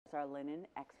our linen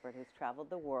expert who's traveled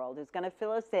the world, who's going to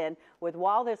fill us in with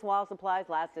while this wall supplies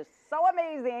last is so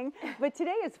amazing. But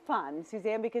today is fun,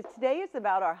 Suzanne, because today is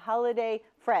about our holiday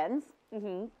friends.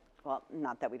 Well,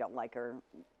 not that we don't like her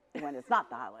when it's not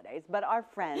the holidays, but our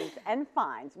friends and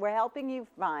finds. We're helping you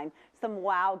find some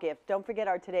wow gifts. Don't forget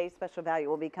our today's special value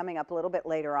will be coming up a little bit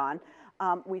later on.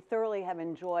 We thoroughly have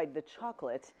enjoyed the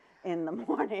chocolate in the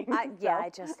morning. Yeah, I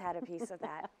just had a piece of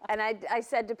that. And I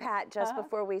said to Pat just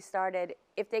before we started,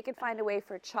 if they could find a way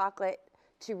for chocolate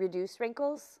to reduce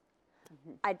wrinkles,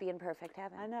 I'd be in perfect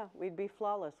heaven. I know, we'd be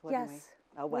flawless, wouldn't we? Yes,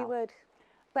 Oh, well. we would.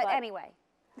 But anyway.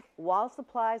 While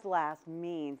supplies last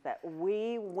means that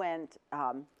we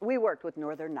worked with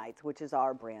Northern Nights, which is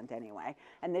our brand anyway,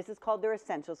 and this is called their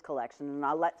Essentials Collection, and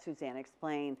I'll let Suzanne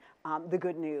explain the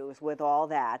good news with all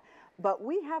that. But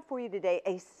we have for you today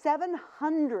a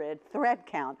 700 thread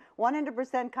count,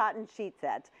 100% cotton sheet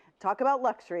set. Talk about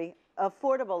luxury,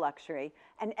 affordable luxury,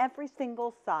 and every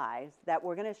single size that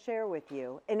we're going to share with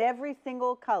you in every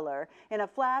single color in a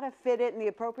flat, a fitted, and the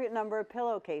appropriate number of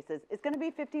pillowcases is going to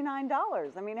be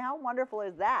 $59. I mean, how wonderful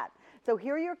is that? So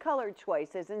here are your color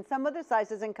choices, and some of the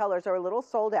sizes and colors are a little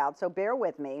sold out, so bear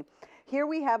with me. Here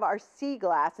we have our sea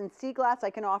glass, and sea glass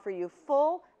I can offer you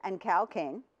full and cow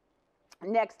king.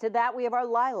 Next to that, we have our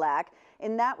lilac.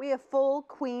 In that, we have full,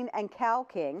 queen, and cow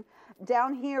king.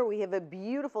 Down here, we have a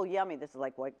beautiful, yummy, this is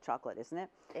like white chocolate, isn't it?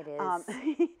 It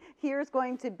is. Here's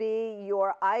going to be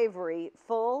your ivory,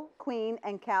 full, queen,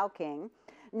 and cow king.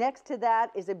 Next to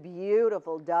that is a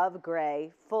beautiful dove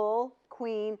gray, full,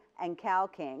 queen, and cow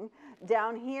king.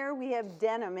 Down here, we have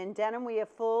denim. In denim, we have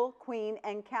full, queen,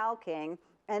 and cow king.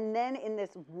 And then in this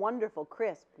wonderful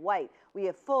crisp white, we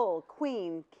have full,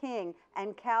 queen, king,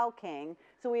 and cow king.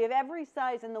 So we have every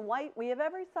size in the white, we have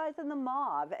every size in the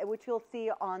mauve, which you'll see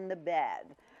on the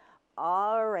bed.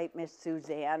 All right, Miss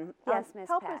Suzanne. Yes, Miss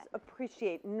Help Pat. us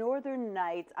appreciate Northern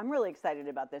Nights. I'm really excited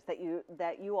about this,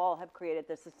 that you all have created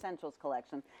this Essentials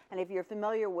collection. And if you're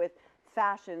familiar with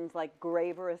fashions like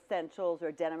Graver Essentials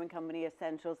or Denim & Company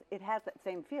Essentials, it has that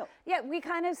same feel. Yeah, we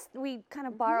kind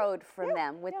of borrowed from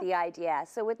them with the idea.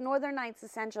 So with Northern Nights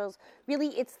Essentials, really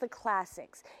it's the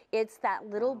classics. It's that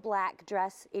little black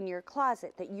dress in your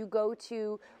closet that you go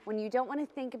to when you don't want to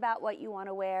think about what you want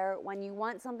to wear, when you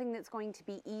want something that's going to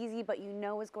be easy but you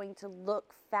know is going to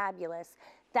look fabulous.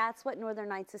 That's what Northern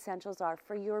Nights Essentials are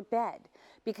for your bed,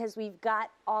 because we've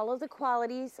got all of the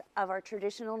qualities of our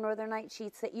traditional Northern Night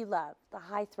sheets that you love. The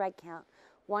high thread count,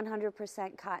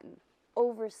 100% cotton,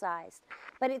 oversized.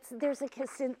 But there's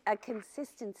a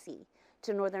consistency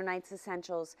to Northern Nights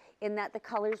Essentials in that the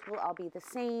colors will all be the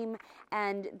same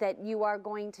and that you are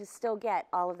going to still get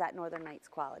all of that Northern Nights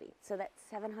quality. So that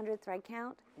 700 thread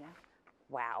count? Yeah.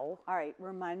 Wow. All right,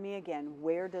 remind me again,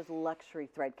 where does luxury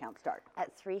thread count start?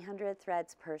 At 300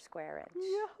 threads per square inch.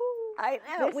 Yahoo! I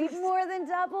know, we've more than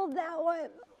doubled that one.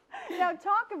 Now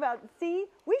talk about, see,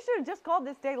 we should have just called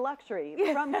this day luxury,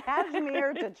 from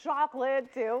cashmere to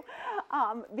chocolate to,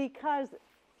 because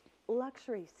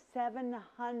luxury,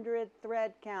 700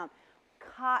 thread count,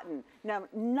 cotton. Now,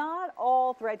 not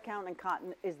all thread count and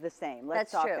cotton is the same.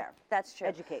 Let's talk there. That's true.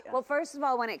 Educate us. Well, first of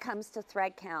all, when it comes to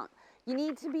thread count, you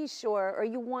need to be sure, or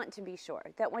you want to be sure,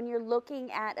 that when you're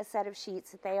looking at a set of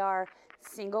sheets, that they are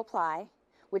single ply,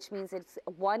 which means it's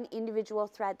one individual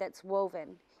thread that's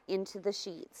woven into the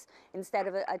sheets instead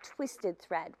of a twisted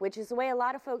thread, which is the way a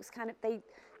lot of folks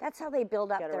that's how they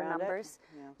build up their numbers.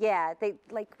 Yeah, they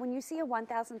like when you see a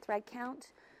 1,000 thread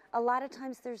count, a lot of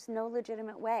times there's no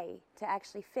legitimate way to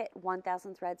actually fit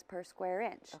 1,000 threads per square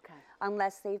inch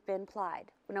unless they've been plied.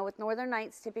 Now with Northern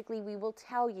Nights, typically we will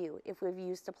tell you if we've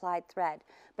used a plied thread,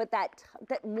 but that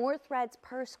more threads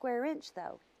per square inch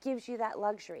though gives you that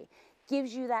luxury,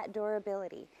 gives you that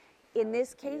durability. In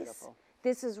this case,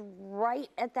 this is right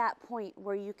at that point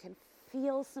where you can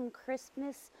feel some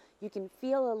crispness, you can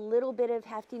feel a little bit of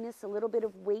heftiness, a little bit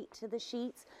of weight to the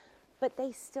sheets, but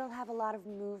they still have a lot of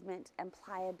movement and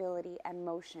pliability and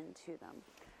motion to them.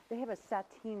 They have a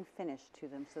sateen finish to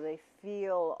them, so they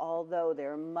feel, although they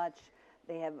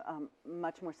have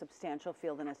much more substantial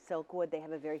feel than a silk would, they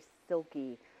have a very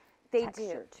silky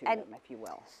texture to them, if you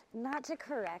will. Not to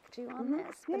correct you on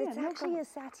this, but it's actually a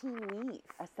sateen weave.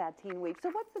 A sateen weave. So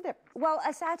what's the difference? Well,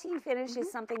 a sateen finish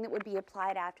is something that would be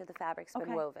applied after the fabric's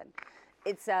been woven.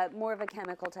 It's more of a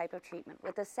chemical type of treatment.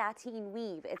 With a sateen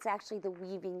weave, it's actually the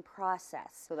weaving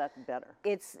process. So that's better.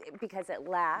 It's because it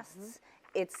lasts.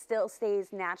 It still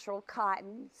stays natural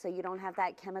cotton, so you don't have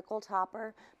that chemical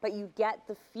topper, but you get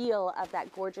the feel of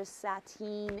that gorgeous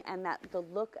sateen and the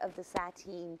look of the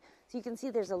sateen. So you can see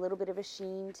there's a little bit of a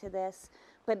sheen to this,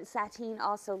 but sateen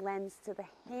also lends to the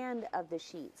hand of the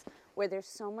sheets, where they're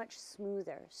so much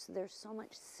smoother, so they're so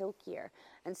much silkier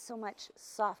and so much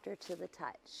softer to the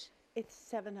touch. It's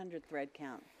 700 thread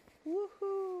count.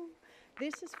 Woohoo!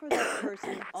 This is for that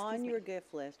person on your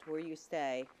gift list where you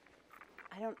say,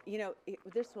 I don't,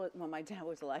 this was when my dad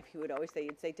was alive. He would always say,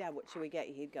 you'd say, Dad, what should we get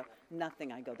you? He'd go,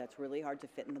 nothing. I go, that's really hard to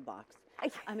fit in the box.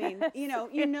 I mean, you know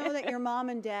that your mom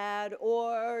and dad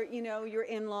or, your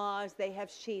in-laws, they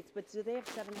have sheets, but do they have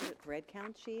 700 thread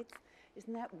count sheets?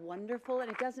 Isn't that wonderful?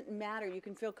 And it doesn't matter. You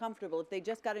can feel comfortable. If they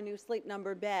just got a new sleep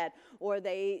number bed or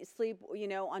they sleep,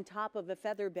 on top of a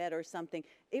feather bed or something,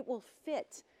 it will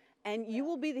fit. And you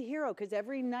will be the hero because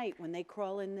every night when they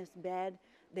crawl in this bed,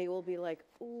 they will be like,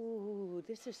 ooh,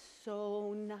 this is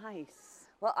so nice.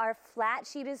 Well, our flat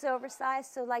sheet is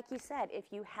oversized, so like you said, if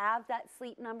you have that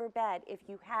sleep number bed, if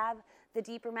you have the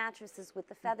deeper mattresses with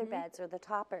the feather beds or the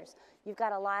toppers, you've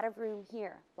got a lot of room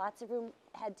here. Lots of room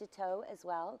head to toe as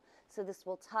well, so this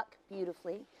will tuck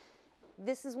beautifully.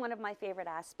 This is one of my favorite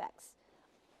aspects.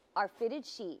 Our fitted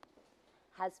sheet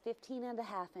has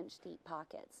 15.5-inch deep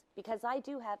pockets because I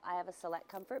have a Select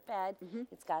Comfort bed.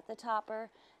 It's got the topper,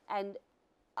 and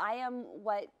I am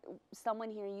what someone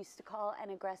here used to call an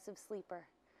aggressive sleeper.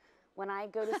 When I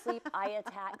go to sleep, I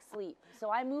attack sleep.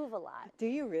 So I move a lot. Do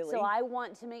you really? So I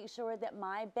want to make sure that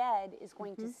my bed is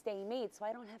going to stay made so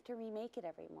I don't have to remake it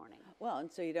every morning. Well, and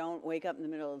so you don't wake up in the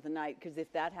middle of the night, because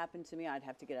if that happened to me, I'd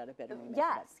have to get out of bed and remake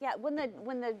Yes, it. yeah. When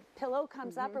the pillow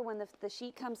comes up or when the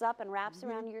sheet comes up and wraps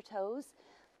around your toes,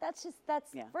 that's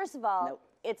first of all,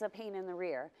 it's a pain in the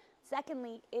rear.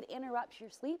 Secondly, it interrupts your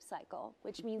sleep cycle,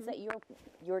 which means that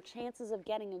your chances of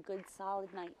getting a good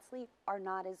solid night's sleep are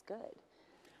not as good.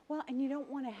 Well, and you don't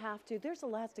want to have to. There's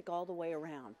elastic all the way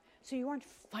around. So you aren't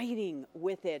fighting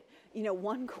with it,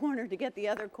 one corner to get the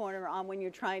other corner on when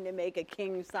you're trying to make a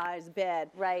king-size bed.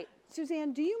 Right.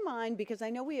 Suzanne, do you mind, because I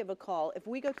know we have a call, if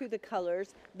we go through the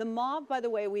colors, the mauve, by the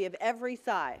way, we have every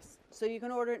size. So you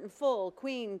can order it in full,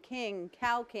 queen, king,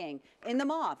 cow king, in the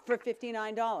mauve for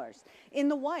 $59. In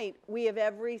the white, we have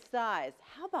every size.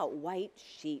 How about white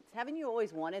sheets? Haven't you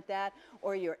always wanted that?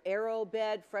 Or your arrow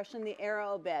bed, freshen the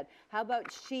arrow bed. How about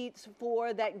sheets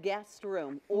for that guest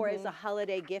room or as a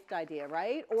holiday gift idea,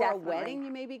 right? Or Definitely. a wedding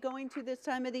you may be going to this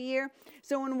time of the year.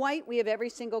 So in white, we have every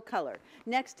single color.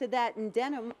 Next to that, in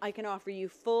denim, I can offer you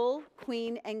full,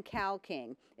 queen, and cow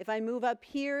king. If I move up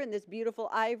here in this beautiful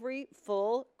ivory,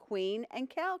 full, queen, and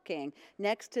cow king.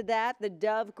 Next to that, the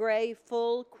dove gray,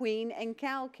 full, queen, and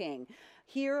cow king.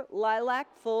 Here, lilac,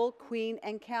 full, queen,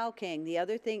 and cow king. The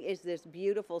other thing is this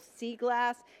beautiful sea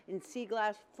glass, and sea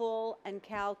glass, full, and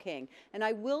cow king. And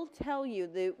I will tell you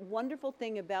the wonderful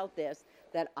thing about this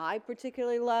that I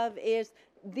particularly love is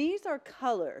these are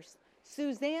colors.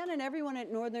 Suzanne and everyone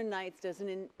at Northern Nights does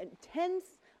an intense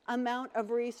amount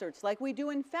of research like we do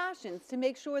in fashions to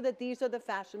make sure that these are the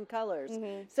fashion colors.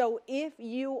 So if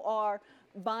you are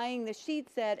buying the sheet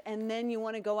set and then you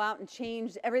want to go out and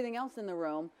change everything else in the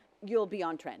room, you'll be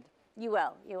on trend. You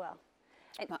will.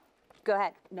 And, go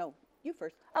ahead. No, you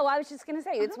first. Oh, I was just going to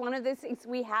say, it's one of those things.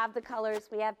 We have the colors,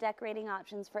 we have decorating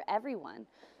options for everyone.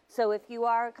 So if you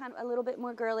are kind of a little bit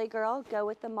more girly girl, go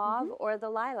with the mauve or the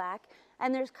lilac.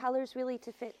 And there's colors really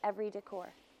to fit every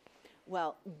decor.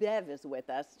 Well, Bev is with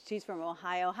us. She's from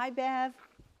Ohio. Hi, Bev.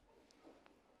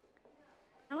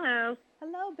 Hello.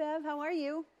 Hello, Bev. How are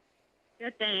you?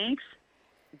 Good, thanks.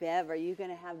 Bev, are you going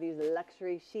to have these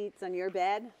luxury sheets on your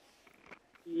bed?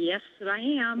 Yes, I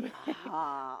am.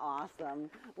 Ah, awesome.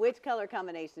 Which color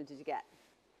combination did you get?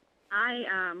 I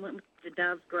went with the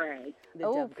dove gray. The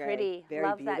Oh, dove gray. pretty. Very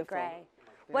Love beautiful. that gray. Very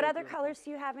What other beautiful. colors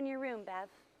do you have in your room, Bev?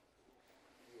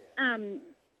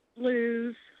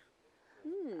 Blues.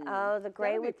 Oh, the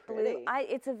gray That'd be with blue.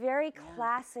 pretty. It's a very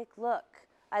classic look.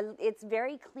 It's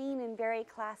very clean and very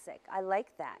classic. I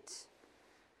like that.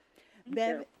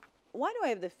 Bev, you. why do I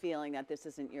have the feeling that this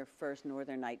isn't your first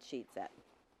Northern Night sheet set?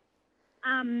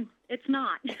 It's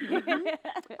not.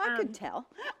 I could tell.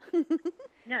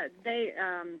 No,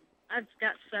 I've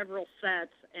got several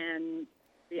sets, and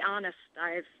to be honest,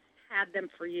 I've had them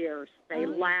for years. They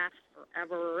last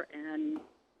forever, and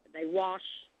they wash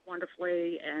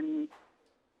wonderfully, and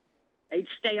they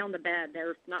stay on the bed.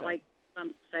 They're not like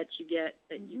some sets you get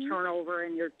that you turn over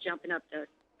and you're jumping up to,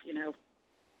 put the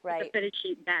Right. fitted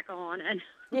sheet back on. And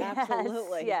Yes,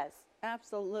 Absolutely. Yes.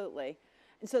 Absolutely.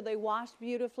 And so they wash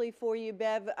beautifully for you,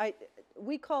 Bev.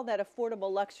 We call that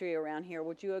affordable luxury around here.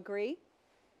 Would you agree?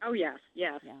 oh yes,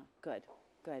 yes. Yeah, good,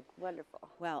 good. Wonderful.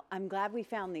 Well, I'm glad we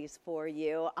found these for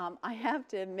you. I have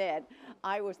to admit,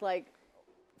 I was like,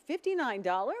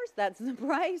 $59, that's the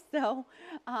price. So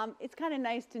it's kind of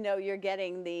nice to know you're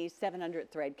getting the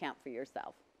 700 thread count for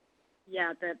yourself.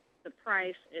 Yeah, the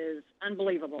price is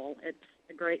unbelievable. It's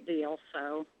a great deal.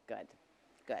 So Good,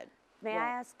 good. May Well, I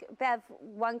ask, Bev,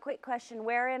 one quick question?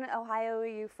 Where in Ohio are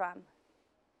you from?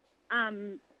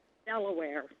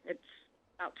 Delaware. It's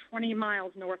about 20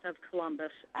 miles north of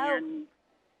Columbus, Oh, and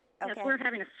yes, okay. we're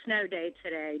having a snow day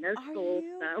today. No Are school,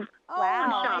 you? so Oh, Wow.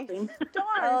 my shopping.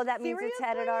 stars, Oh, that means it's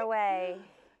headed our seriously? way.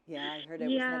 Yeah, I heard it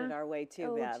was Yeah. headed our way too,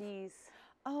 Oh, Bev. geez.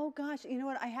 Oh gosh, you know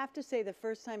what? I have to say, the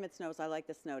first time it snows, I like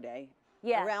the snow day.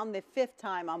 Yeah. Around the 5th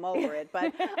time, I'm over it.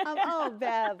 But oh,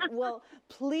 Bev, well,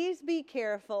 please be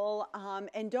careful,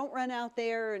 and don't run out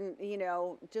there, and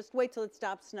just wait till it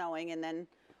stops snowing, and then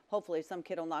hopefully some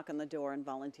kid will knock on the door and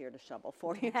volunteer to shovel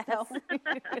for you. So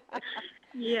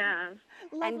Yeah.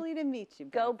 lovely to meet you,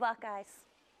 Bev. Go Buckeyes.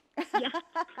 Yeah.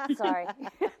 Sorry.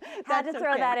 Had to That's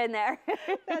throw okay. that in there.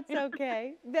 That's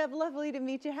okay. Bev, lovely to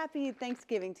meet you. Happy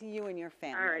Thanksgiving to you and your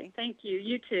family. All right. Thank you.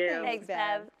 You too. Thanks,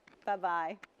 Bev.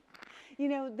 Bye-bye.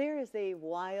 There is a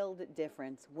wild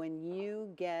difference when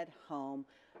you get home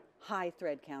high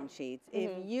thread count sheets.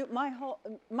 If you,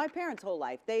 my parents' whole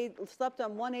life, they slept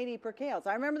on 180 percales.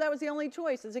 I remember that was the only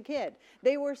choice as a kid.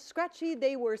 They were scratchy,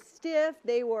 they were stiff,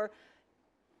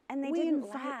 And they we didn't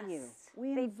invite last. you.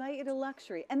 We invite you to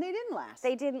luxury, and they didn't last.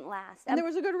 They didn't last. and there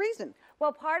was a good reason.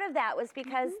 Well, part of that was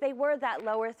because they were that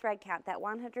lower thread count, that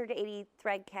 180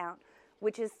 thread count,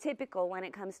 which is typical when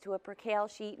it comes to a percale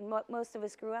sheet and what most of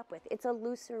us grew up with. It's a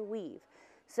looser weave.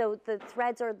 So the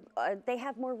threads they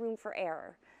have more room for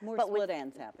error. More But with split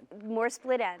ends happen. More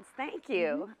split ends. Thank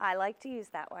you. I like to use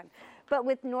that one. But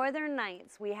with Northern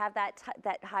Nights, we have that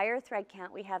higher thread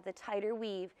count. We have the tighter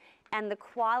weave, and the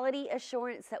quality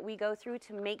assurance that we go through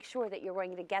to make sure that you're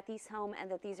going to get these home and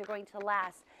that these are going to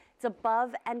last. It's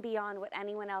above and beyond what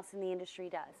anyone else in the industry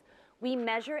does. We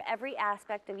measure every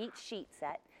aspect of each sheet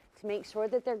set to make sure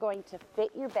that they're going to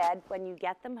fit your bed when you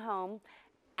get them home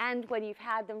and when you've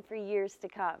had them for years to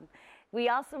come. We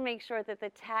also make sure that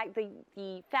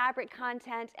the fabric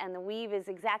content and the weave is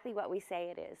exactly what we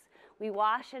say it is. We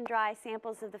wash and dry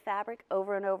samples of the fabric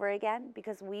over and over again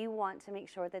because we want to make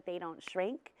sure that they don't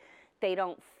shrink, they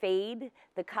don't fade.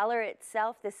 The color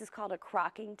itself, this is called a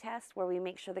crocking test, where we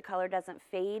make sure the color doesn't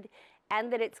fade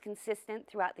and that it's consistent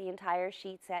throughout the entire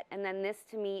sheet set. And then this,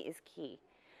 to me, is key.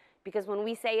 Because when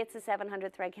we say it's a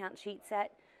 700 thread count sheet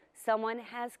set, someone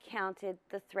has counted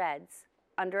the threads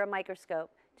under a microscope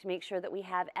to make sure that we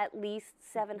have at least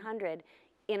 700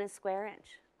 in a square inch.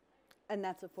 And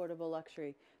that's affordable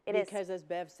luxury. It is. Because as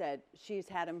Bev said, she's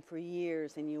had them for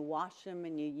years, and you wash them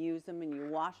and you use them and you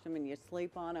wash them and you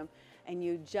sleep on them, and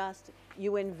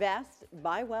you invest,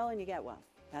 buy well and you get well.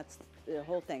 That's the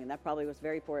whole thing, and that probably was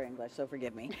very poor English, so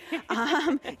forgive me.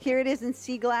 Here it is in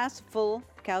sea glass, full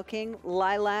cow king.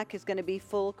 Lilac is going to be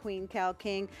full queen cow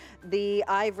king. The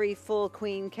ivory, full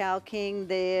queen cow king.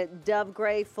 The dove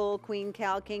gray, full queen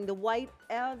cow king. The white,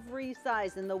 every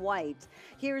size in the white.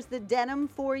 Here's the denim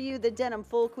for you, the denim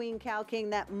full queen cow king.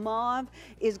 That mauve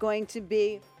is going to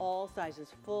be all sizes,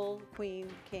 full queen,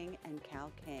 king, and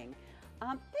cow king.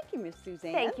 Thank you, Miss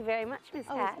Suzanne. Thank you very much, Ms.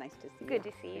 Always Pat. nice to see you. Good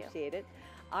to see you. Appreciate it.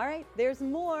 All right, there's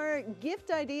more gift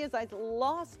ideas. I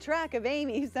lost track of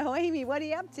Amy. So, Amy, what are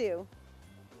you up to?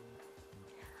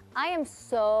 I am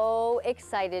so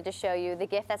excited to show you the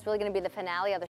gift that's really going to be the finale of the